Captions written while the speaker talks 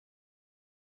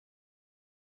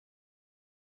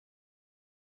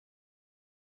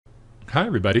Hi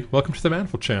everybody, welcome to the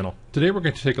Manifold channel. Today we're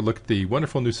going to take a look at the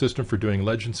wonderful new system for doing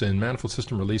legends in Manifold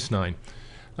System Release 9.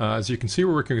 As you can see,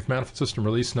 we're working with Manifold System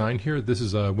Release 9 here. This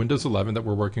is Windows 11 that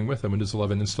we're working with, a Windows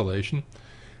 11 installation.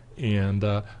 And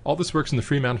all this works in the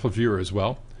free Manifold Viewer as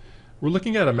well. We're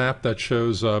looking at a map that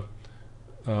shows a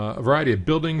variety of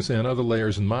buildings and other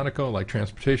layers in Monaco, like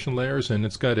transportation layers, and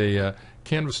it's got a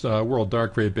Canvas World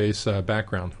Dark Gray base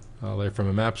background layer from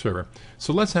a map server.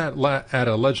 So let's add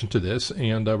a legend to this,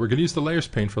 and we're going to use the Layers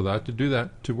pane for that.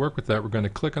 To work with that, we're going to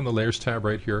click on the Layers tab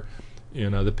right here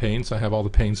in the panes. I have all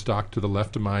the panes docked to the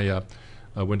left of my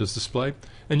Windows display,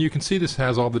 and you can see this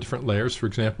has all the different layers. For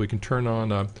example, we can turn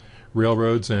on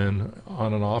railroads and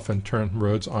on and off, and turn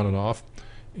roads on and off.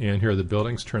 And here are the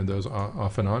buildings, turn those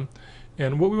off and on.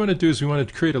 And what we want to do is we want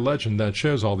to create a legend that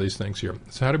shows all these things here.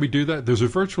 So how do we do that? There's a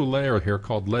virtual layer here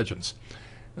called Legends.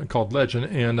 And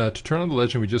to turn on the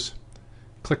legend, we just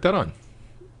click that on.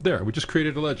 There, we just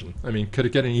created a legend. I mean, could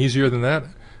it get any easier than that?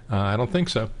 I don't think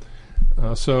so.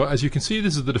 So as you can see,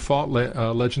 this is the default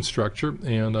legend structure,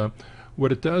 and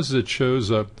what it does is it shows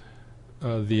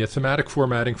the thematic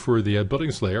formatting for the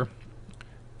buildings layer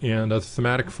and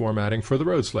thematic formatting for the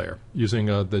roads layer using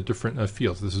the different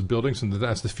fields. This is buildings, and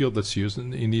that's the field that's used,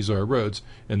 and these are roads,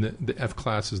 and the F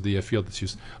class is the field that's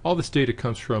used. All this data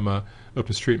comes from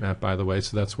OpenStreetMap, by the way,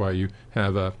 so that's why you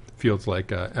have fields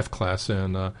like F class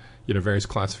and various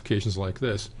classifications like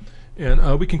this.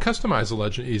 And we can customize the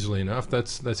legend easily enough.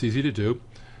 That's easy to do.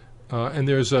 And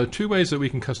there's two ways that we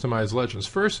can customize legends.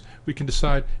 First, we can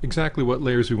decide exactly what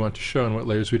layers we want to show and what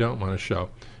layers we don't want to show.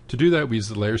 To do that, we use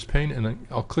the Layers pane, and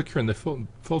I'll click here in the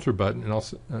filter button,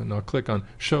 and I'll click on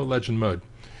Show Legend Mode.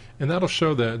 And that'll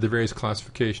show the various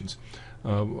classifications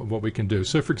of what we can do.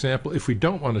 So for example, if we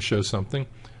don't want to show something,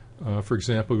 for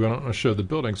example, we don't want to show the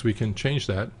buildings, we can change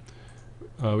that.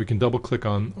 We can double click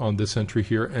on this entry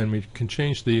here, and we can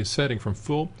change the setting from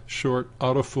full, short,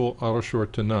 auto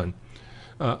short to none.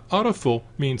 Auto full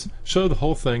means show the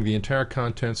whole thing, the entire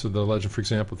contents of the legend. For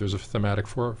example, if there's a thematic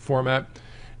format,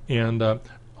 and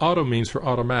auto means for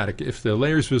automatic. If the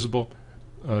layer is visible,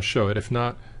 show it. If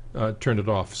not, turn it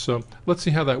off. So let's see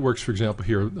how that works. For example,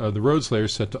 here the roads layer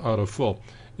is set to auto full.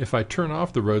 If I turn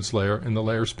off the roads layer in the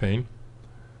Layers pane,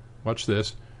 watch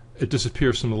this, it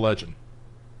disappears from the legend.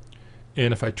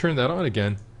 And if I turn that on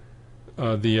again,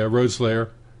 the roads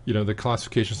layer, the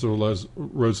classifications of the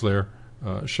roads layer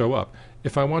show up.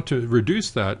 If I want to reduce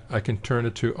that, I can turn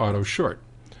it to auto short,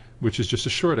 which is just a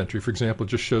short entry. For example, it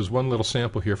just shows one little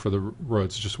sample here for the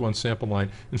roads, just one sample line,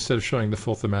 instead of showing the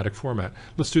full thematic format.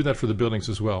 Let's do that for the buildings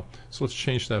as well. So let's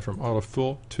change that from auto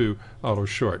full to auto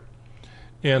short.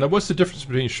 And what's the difference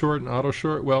between short and auto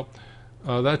short? Well,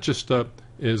 that just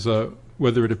is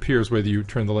whether it appears, whether you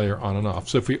turn the layer on and off.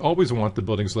 So if we always want the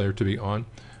buildings layer to be on,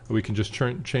 we can just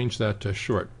change that to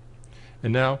short.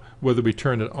 And now, whether we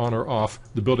turn it on or off,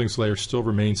 the buildings layer still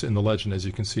remains in the legend, as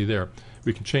you can see there.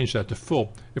 We can change that to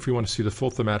full if we want to see the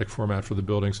full thematic format for the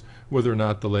buildings, whether or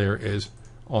not the layer is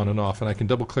on and off. And I can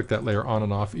double click that layer on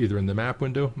and off either in the map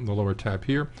window, in the lower tab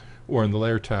here, or in the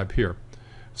layer tab here.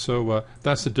 So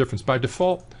that's the difference. By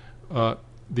default,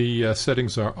 the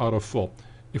settings are auto full.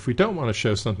 If we don't want to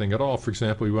show something at all, for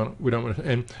example, we don't want to,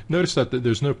 and notice that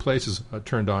there's no places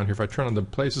turned on here. If I turn on the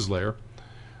places layer,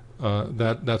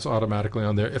 that's automatically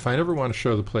on there. If I never want to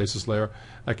show the places layer,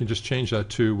 I can just change that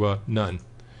to none.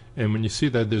 And when you see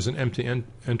that there's an empty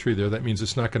entry there, that means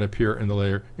it's not going to appear in the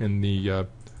layer in the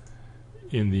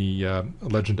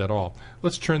legend at all.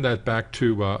 Let's turn that back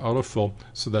to autofill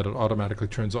so that it automatically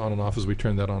turns on and off as we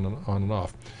turn that on and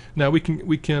off. Now we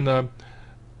can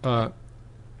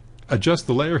adjust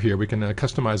the layer here. We can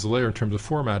customize the layer in terms of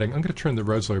formatting. I'm going to turn the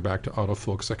roads layer back to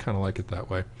autofill because I kind of like it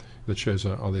that way. That shows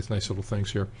all these nice little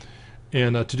things here.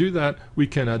 And to do that, we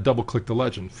can double click the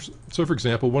legend. So for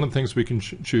example, one of the things we can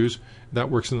choose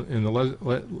that works in the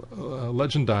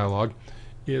legend dialog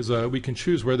is we can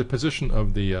choose where the position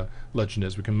of the legend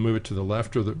is. We can move it to the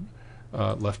left or the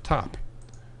left top.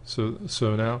 So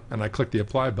now, and I click the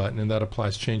apply button, and that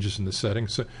applies changes in the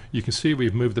settings. So you can see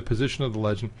we've moved the position of the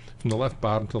legend from the left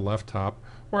bottom to the left top,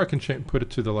 or I can put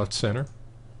it to the left center.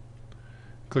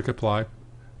 Click apply.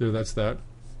 There, that's that.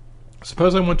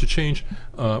 Suppose I want to change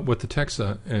what the text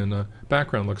and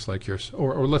background looks like here,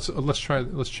 or let's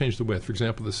change the width. For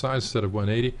example, the size instead of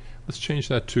 180, let's change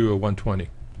that to 120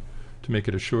 to make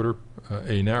it a shorter,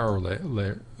 a narrower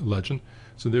legend.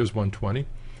 So there's 120.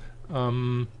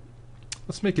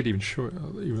 Let's make it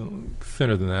even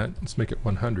thinner than that. Let's make it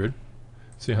 100.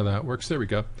 See how that works? There we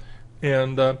go.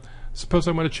 And suppose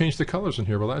I want to change the colors in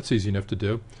here. Well, that's easy enough to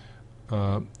do.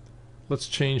 Let's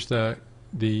change that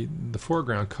the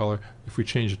foreground color, if we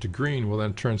change it to green, well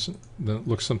then it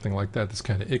looks something like that. That's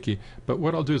kind of icky. But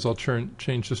what I'll do is I'll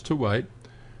change this to white,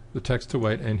 the text to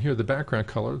white, and here the background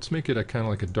color, let's make it a kind of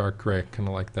like a dark gray, kind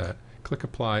of like that. Click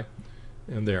apply,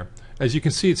 and there. As you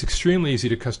can see, it's extremely easy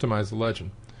to customize the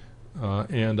legend.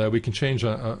 And we can change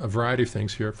a variety of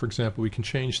things here. For example, we can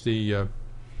change the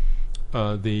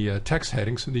text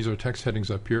headings. These are text headings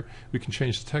up here. We can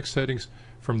change the text headings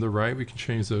from the right. We can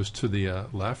change those to the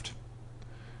left.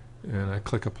 And I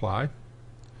click apply.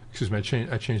 Excuse me,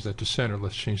 I changed that to center.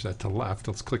 Let's change that to left.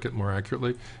 Let's click it more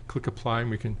accurately. Click apply, and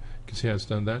we can see how it's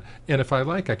done that. And if I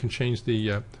like, I can change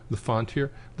the font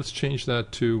here. Let's change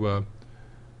that to,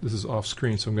 this is off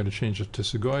screen, so I'm going to change it to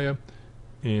Segoya.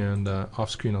 And off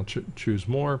screen I'll choose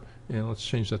more. And let's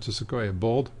change that to Segoya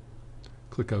bold.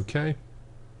 Click OK.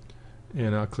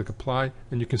 And I'll click apply.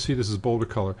 And you can see this is bolder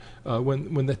color.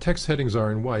 When the text headings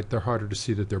are in white, they're harder to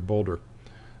see that they're bolder.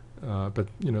 But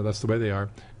you know, that's the way they are.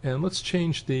 And let's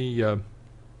change the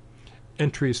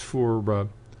entries for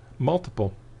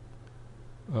multiple,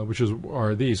 which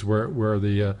are these, where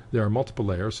there are multiple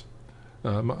layers,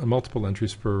 multiple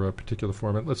entries per particular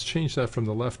format. Let's change that from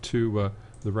the left to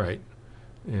the right,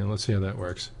 and let's see how that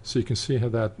works. So you can see how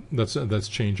that's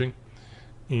changing.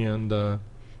 And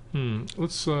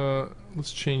let's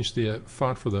change the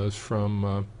font for those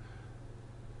from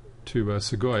to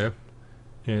Segoya.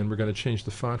 And we're going to change the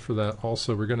font for that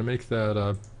also. We're going to make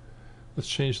that, let's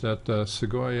change that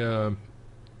Segoya,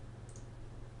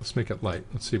 let's make it light.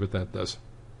 Let's see what that does.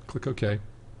 Click OK.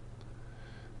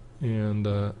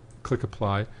 And click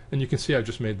apply. And you can see I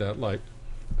just made that light.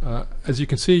 As you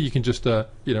can see, you can just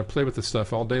play with this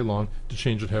stuff all day long to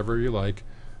change it however you like.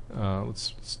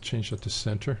 Let's change that to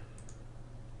center.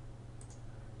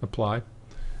 Apply.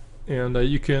 And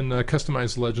you can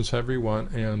customize the legends however you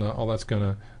want, and all that's going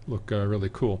to look really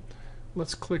cool.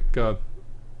 Let's click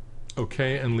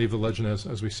OK and leave the legend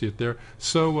as we see it there.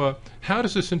 So how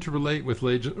does this interrelate with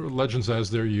legends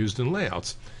as they're used in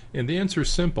layouts? And the answer is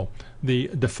simple. The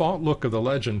default look of the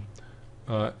legend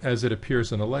as it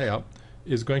appears in a layout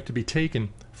is going to be taken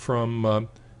from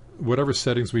whatever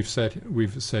settings we've set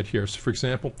here. So for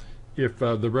example, if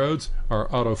the roads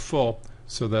are auto full,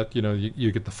 so that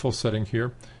you get the full setting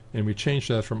here, and we change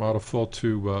that from auto full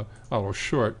to auto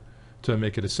short to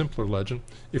make it a simpler legend.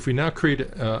 If we now create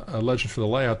a legend for the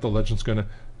layout, the legend's going to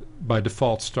by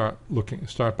default start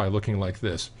by looking like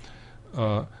this.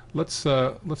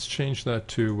 Let's change that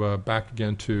to back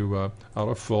again to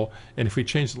auto full, and if we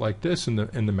change it like this in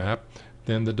the map,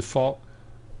 then the default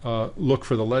look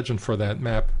for the legend for that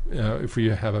map, if we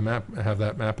have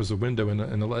that map as a window in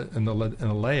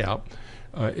a layout,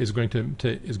 is going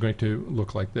to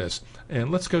look like this.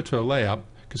 And let's go to a layout,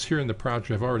 because here in the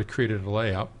project I've already created a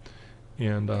layout,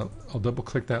 and I'll double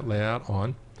click that layout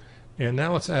on, and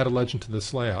now let's add a legend to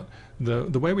this layout.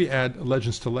 The way we add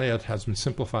legends to layout has been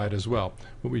simplified as well.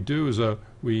 What we do is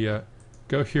we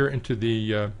go here into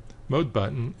the mode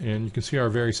button, and you can see our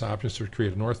various options to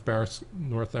create a north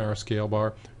arrow, scale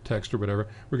bar, text, or whatever.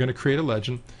 We're going to create a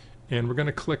legend, and we're going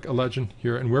to click a legend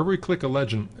here, and wherever we click a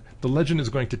legend, the legend is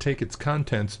going to take its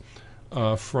contents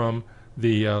from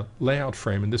the layout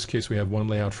frame. In this case we have one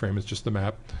layout frame, it's just the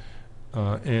map,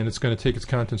 and it's going to take its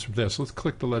contents from there. So let's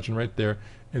click the legend right there,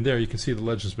 and there you can see the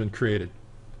legend's been created.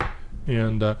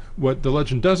 And what the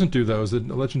legend doesn't do, though, is that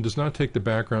the legend does not take the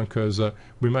background, because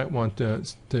we might want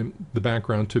the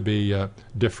background to be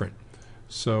different.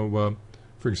 So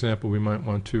for example, we might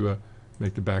want to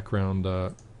make the background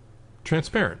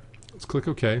transparent. Let's click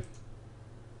OK.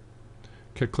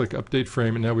 Click update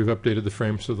frame, and now we've updated the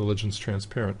frame so the legend's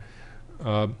transparent.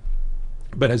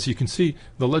 But as you can see,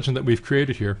 the legend that we've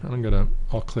created here, and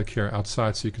I'll click here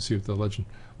outside so you can see what the legend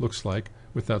looks like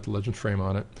without the legend frame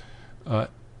on it.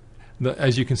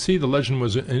 As you can see, the legend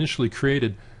was initially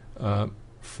created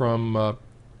from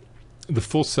the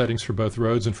full settings for both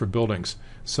roads and for buildings.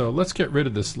 So let's get rid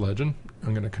of this legend.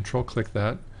 I'm going to control click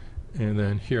that, and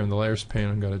then here in the layers pane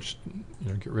I'm going to just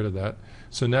get rid of that.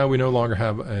 So now we no longer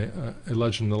have a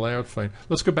legend in the layout frame.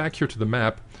 Let's go back here to the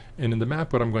map, and in the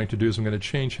map what I'm going to do is I'm going to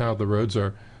change how the roads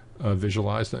are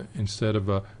visualized. Instead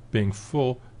of being a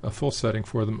full setting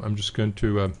for them, I'm just going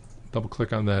to double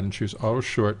click on that and choose auto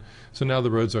short. So now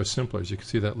the roads are simpler. As you can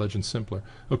see, that legend's simpler.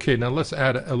 Okay, now let's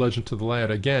add a legend to the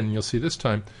layout again. You'll see this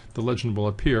time the legend will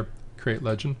appear. Create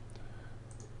legend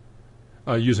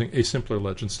using a simpler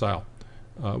legend style.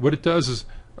 What it does is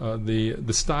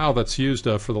the style that's used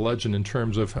for the legend in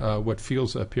terms of what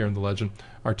fields appear in the legend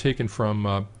are taken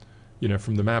from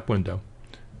from the map window.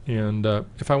 And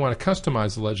if I want to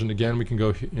customize the legend, again, we can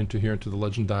go into the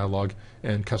legend dialog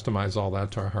and customize all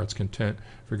that to our heart's content.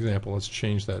 For example, let's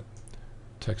change that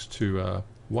text to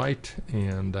white,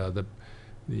 and the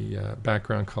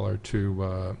background color to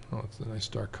oh, it's a nice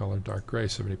dark color, dark gray,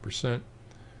 70%.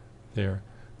 There.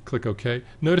 Click OK.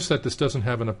 Notice that this doesn't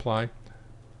have an apply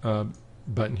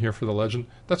button here for the legend.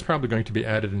 That's probably going to be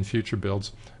added in future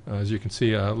builds. As you can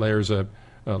see, layers,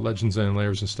 legends and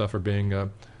layers and stuff are being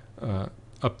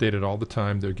updated all the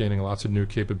time. They're gaining lots of new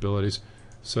capabilities.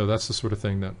 So that's the sort of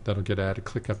thing that'll get added.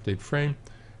 Click Update Frame,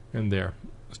 and there.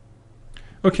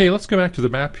 Okay, let's go back to the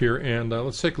map here, and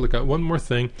let's take a look at one more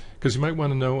thing, because you might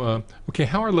want to know, okay,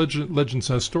 how are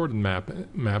legends stored in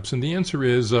maps? And the answer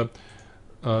is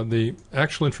the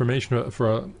actual information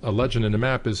for a legend in a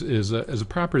map is a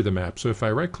property of the map. So if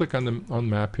I right-click on the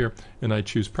map here and I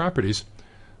choose Properties,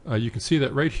 you can see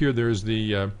that right here there's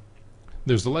the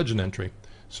legend entry.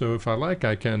 So if I like,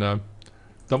 I can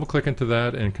double-click into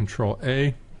that and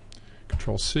Control-A,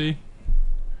 Control-C.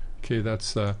 Okay,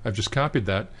 that's I've just copied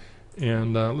that.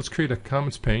 And let's create a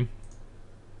comments pane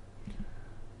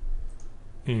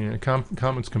and a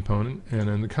comments component, and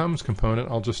in the comments component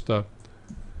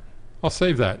I'll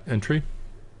save that entry,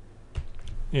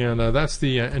 and that's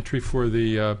the entry for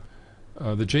the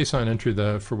JSON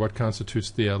entry for what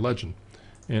constitutes the legend.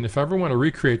 And if I ever want to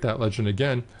recreate that legend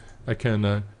again, I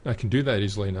can do that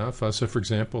easily enough. So for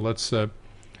example, let's go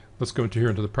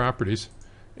into the properties,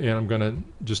 and I'm going to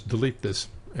just delete this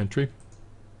entry.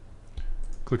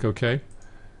 Click OK,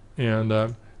 and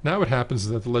now what happens is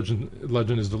that the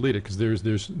legend is deleted, because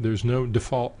there's no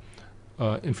default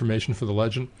information for the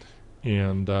legend.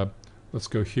 And let's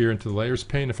go here into the layers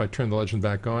pane. If I turn the legend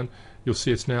back on, you'll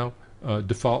see it's now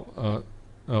default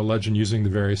legend using the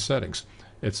various settings.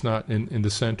 It's not in the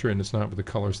center, and it's not with the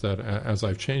colors that as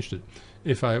I've changed it.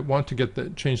 If I want to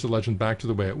change the legend back to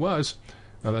the way it was,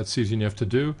 that's easy enough to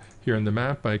do. Here in the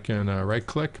map, I can right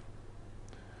click.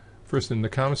 First, in the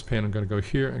comments pane, I'm going to go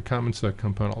here and comments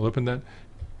component. I'll open that.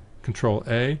 Control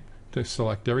A to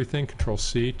select everything. Control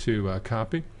C to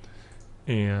copy.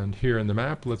 And here in the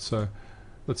map, let's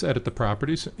edit the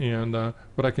properties. And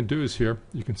what I can do is here,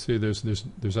 you can see there's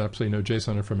absolutely no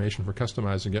JSON information for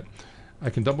customizing it. I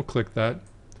can double-click that,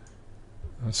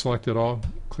 select it all,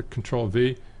 click Control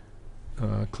V,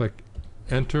 click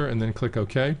Enter, and then click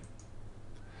OK.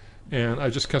 And I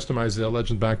just customized the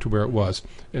legend back to where it was.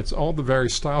 It's all the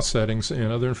various style settings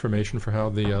and other information for how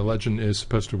the legend is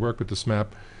supposed to work with this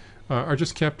map are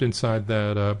just kept inside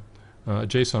that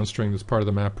JSON string that's part of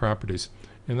the map properties.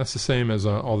 And that's the same as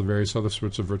all the various other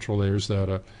sorts of virtual layers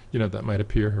that that might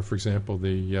appear here. For example,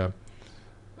 the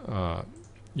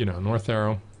north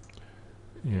arrow.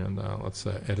 And let's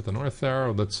edit the north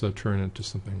arrow. Let's turn it into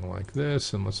something like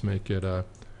this, and let's make it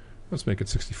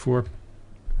 64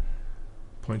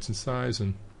 points in size,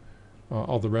 and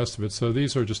all the rest of it. So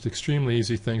these are just extremely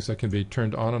easy things that can be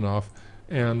turned on and off,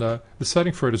 and the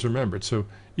setting for it is remembered. So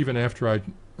even after I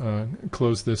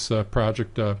close this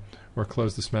project or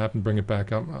close this map and bring it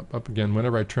back up again,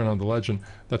 whenever I turn on the legend,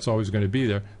 that's always going to be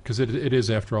there, because it is,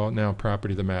 after all, now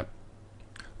property of the map.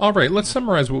 Alright, let's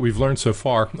summarize what we've learned so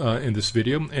far in this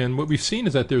video. And what we've seen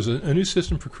is that there's a new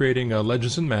system for creating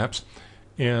legends and maps.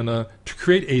 And to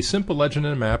create a simple legend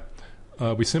and a map,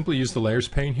 we simply use the layers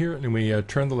pane here, and we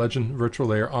turn the legend virtual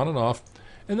layer on and off,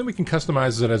 and then we can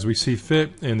customize it as we see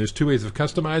fit. And there's two ways of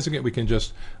customizing it. We can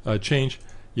just change,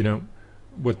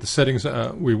 what the settings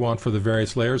we want for the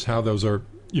various layers, how those are,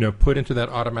 put into that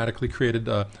automatically created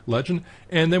legend,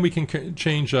 and then we can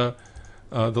change the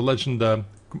legend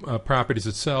properties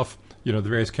itself, the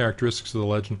various characteristics of the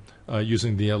legend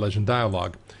using the legend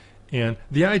dialog. And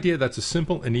the idea, that's a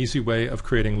simple and easy way of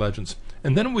creating legends.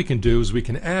 And then what we can do is we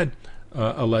can add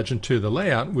a legend to the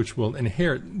layout, which will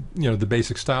inherit the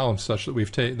basic style and such that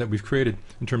we've created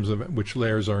in terms of which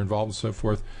layers are involved and so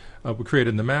forth. We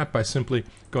created in the map by simply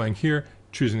going here,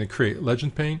 choosing the Create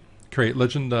Legend pane, Create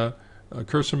Legend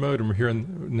cursor mode, and we're here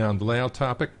now in the layout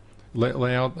topic,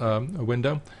 layout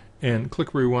window, and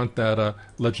click where we want that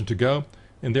legend to go,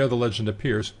 and there the legend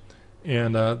appears.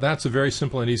 And that's a very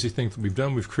simple and easy thing that we've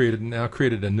done. We've now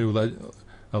created a new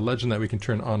legend that we can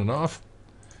turn on and off,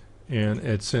 and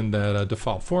it's in that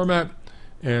default format,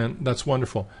 and that's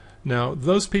wonderful. Now,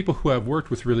 those people who have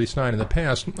worked with Release 9 in the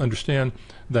past understand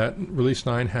that Release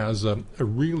 9 has a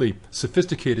really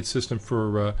sophisticated system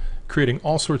for creating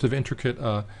all sorts of intricate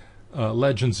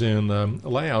legends and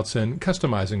layouts and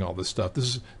customizing all this stuff.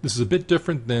 This is a bit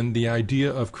different than the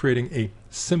idea of creating a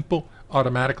simple,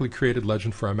 automatically created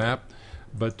legend for a map,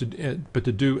 but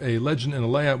to do a legend and a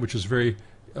layout which is very,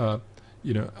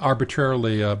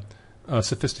 arbitrarily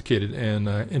sophisticated and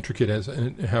intricate as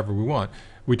however we want.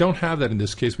 We don't have that in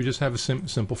this case. We just have a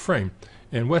simple frame.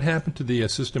 And what happened to the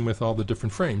system with all the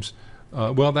different frames?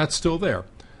 Well, that's still there.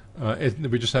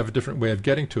 We just have a different way of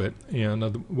getting to it. And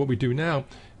what we do now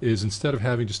is, instead of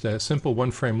having just a simple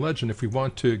one-frame legend, if we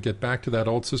want to get back to that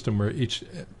old system where each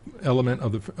element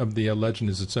of the legend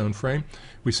is its own frame,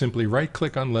 we simply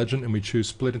right-click on Legend and we choose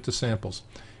Split into Samples.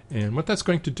 And what that's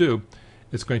going to do,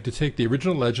 it's going to take the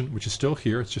original legend, which is still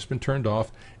here, it's just been turned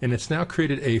off, and it's now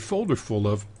created a folder full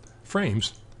of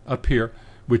frames up here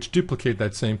which duplicate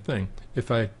that same thing. If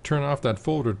I turn off that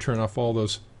folder, turn off all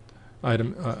those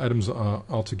items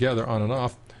altogether, on and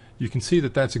off, you can see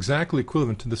that that's exactly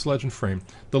equivalent to this legend frame.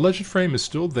 The legend frame is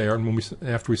still there, and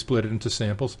after we split it into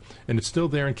samples, and it's still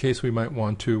there in case we might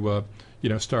want to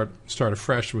start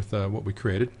afresh with what we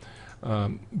created.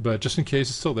 But just in case,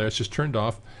 it's still there. It's just turned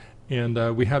off,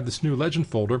 and we have this new legend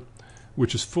folder,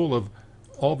 which is full of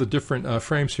all the different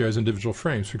frames here as individual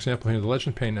frames. For example, here in the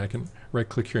legend pane, I can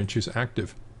right-click here and choose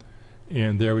Active,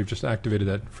 and there we've just activated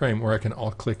that frame. Or I can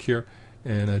alt-click here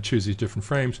and choose these different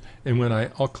frames, and when I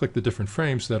alt-click the different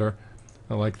frames that are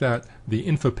like that, the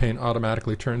info pane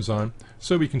automatically turns on,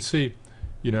 so we can see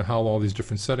how all these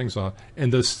different settings are.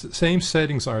 And those same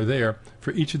settings are there for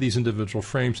each of these individual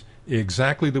frames,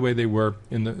 exactly the way they were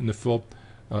in the full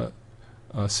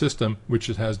system, which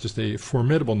has just a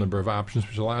formidable number of options,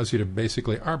 which allows you to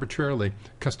basically arbitrarily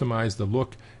customize the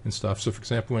look and stuff. So for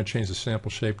example, we want to change the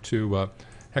sample shape to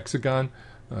hexagon.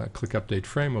 Click Update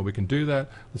Frame. Well, we can do that.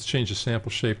 Let's change the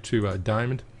sample shape to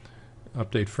diamond.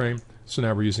 Update Frame. So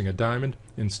now we're using a diamond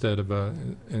instead of that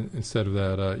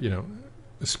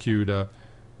skewed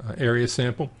area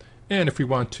sample. And if we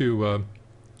want to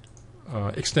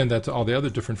extend that to all the other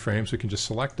different frames, we can just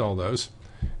select all those.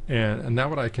 And now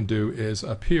what I can do is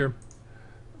up here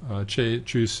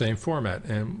choose Same Format.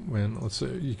 And when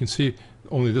you can see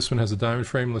only this one has a diamond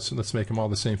frame. Let's make them all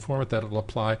the same format. That'll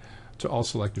apply to all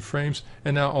selected frames,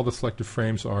 and now all the selected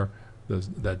frames are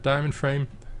that diamond frame,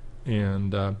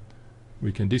 and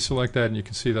we can deselect that, and you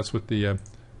can see that's what the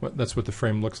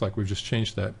frame looks like. We've just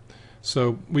changed that,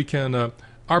 so we can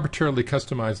arbitrarily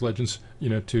customize legends,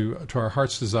 to our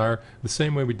heart's desire, the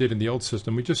same way we did in the old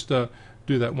system. We just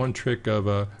do that one trick of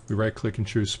we right-click and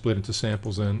choose Split into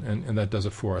Samples, and that does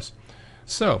it for us.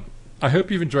 So I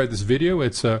hope you've enjoyed this video.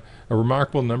 It's a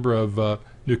remarkable number of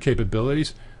new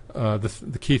capabilities.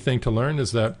 The key thing to learn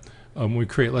is that when we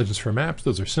create legends for maps,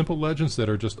 those are simple legends that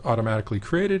are just automatically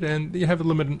created, and you have a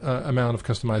limited amount of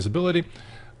customizability.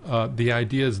 The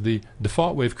idea is the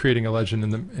default way of creating a legend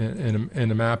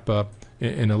in a map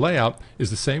in a layout is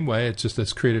the same way. It's just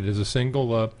it's created as a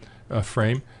single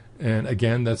frame, and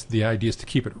again, that's the idea, is to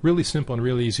keep it really simple and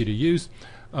really easy to use.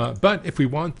 But if we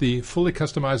want the fully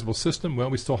customizable system, well,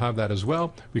 we still have that as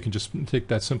well. We can just take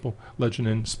that simple legend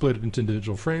and split it into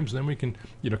individual frames, and then we can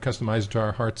customize it to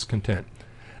our heart's content.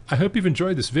 I hope you've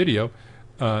enjoyed this video.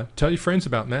 Tell your friends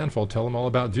about Manifold. Tell them all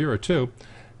about Vera too.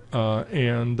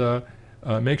 And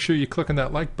make sure you click on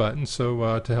that like button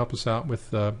to help us out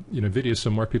with videos so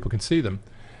more people can see them.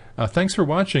 Thanks for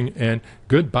watching, and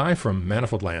goodbye from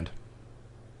Manifold Land.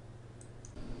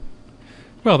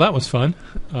 Well, that was fun.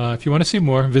 If you want to see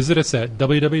more, visit us at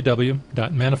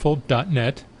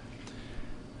www.manifold.net.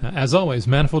 As always,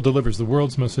 Manifold delivers the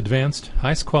world's most advanced,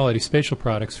 highest quality spatial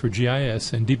products for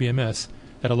GIS and DBMS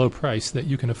at a low price that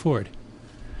you can afford.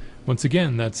 Once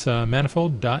again, that's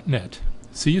manifold.net.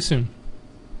 See you soon.